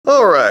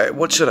Alright,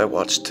 what should I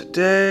watch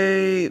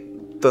today?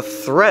 The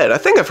Thread. I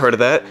think I've heard of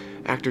that.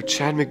 Actor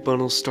Chad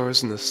McBunnell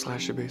stars in the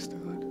slasher-based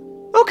thriller.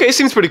 Okay,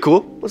 seems pretty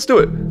cool. Let's do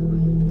it.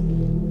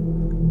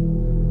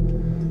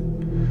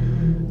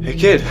 Hey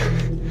kid,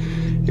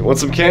 you want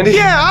some candy?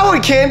 Yeah, I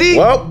want candy!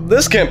 Well,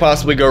 this can't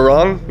possibly go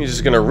wrong. He's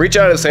just gonna reach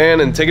out his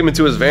hand and take him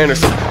into his van or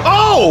something.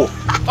 Oh!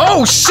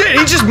 Oh shit,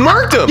 he just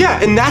murked him!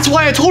 Yeah, and that's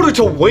why I told her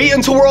to wait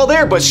until we're all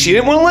there, but she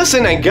didn't want to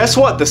listen, and guess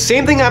what? The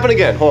same thing happened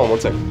again. Hold on one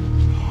second.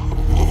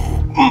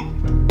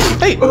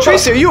 Hey,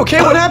 Tracy, are you okay?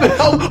 What happened?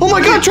 Oh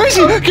my god, Tracy,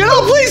 get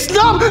up, please,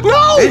 stop!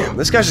 No! Damn,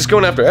 this guy's just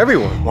going after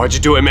everyone. Why'd you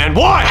do it, man?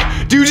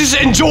 Why? Do you just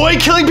enjoy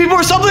killing people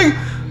or something?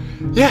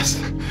 Yes.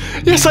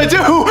 Yes, I do!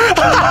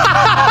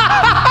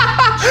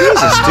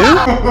 Jesus, dude.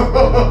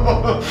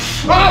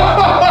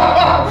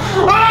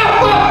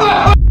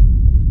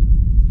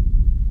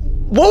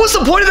 What was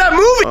the point of that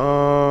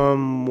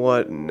movie?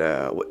 What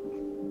now?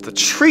 The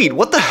Treat?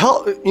 What the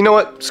hell? You know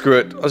what? Screw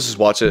it. Let's just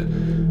watch it.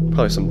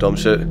 Probably some dumb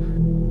shit.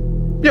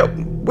 Yo,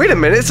 wait a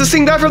minute. It's the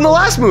same guy from the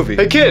last movie.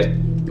 Hey, kid.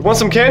 You want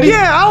some candy?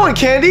 Yeah, I want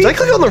candy. Did I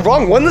click on the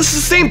wrong one? This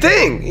is the same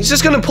thing. He's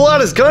just gonna pull out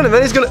his gun and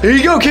then he's gonna... Here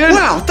you go, kid.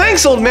 Wow,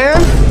 thanks, old man.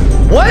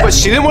 What? But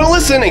she didn't want to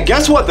listen, and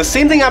guess what? The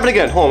same thing happened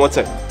again. Hold on, one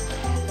second.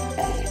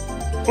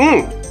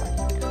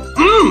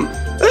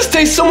 This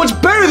tastes so much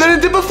better than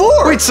it did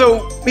before. Wait,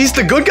 so he's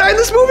the good guy in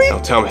this movie? Now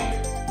tell me,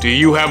 do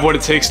you have what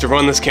it takes to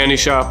run this candy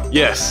shop?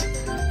 Yes.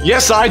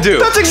 Yes, I do.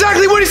 That's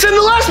exactly what he said in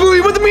the last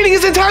movie, but the meaning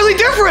is entirely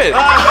different.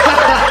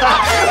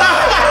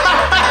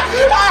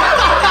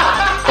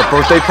 A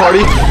birthday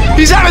party?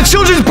 He's at a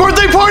children's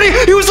birthday party?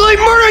 He was like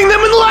murdering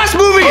them in the last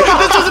movie!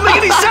 That doesn't make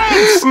any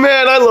sense!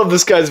 Man, I love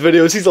this guy's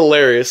videos. He's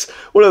hilarious.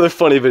 What other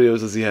funny videos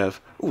does he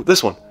have? Ooh,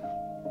 this one.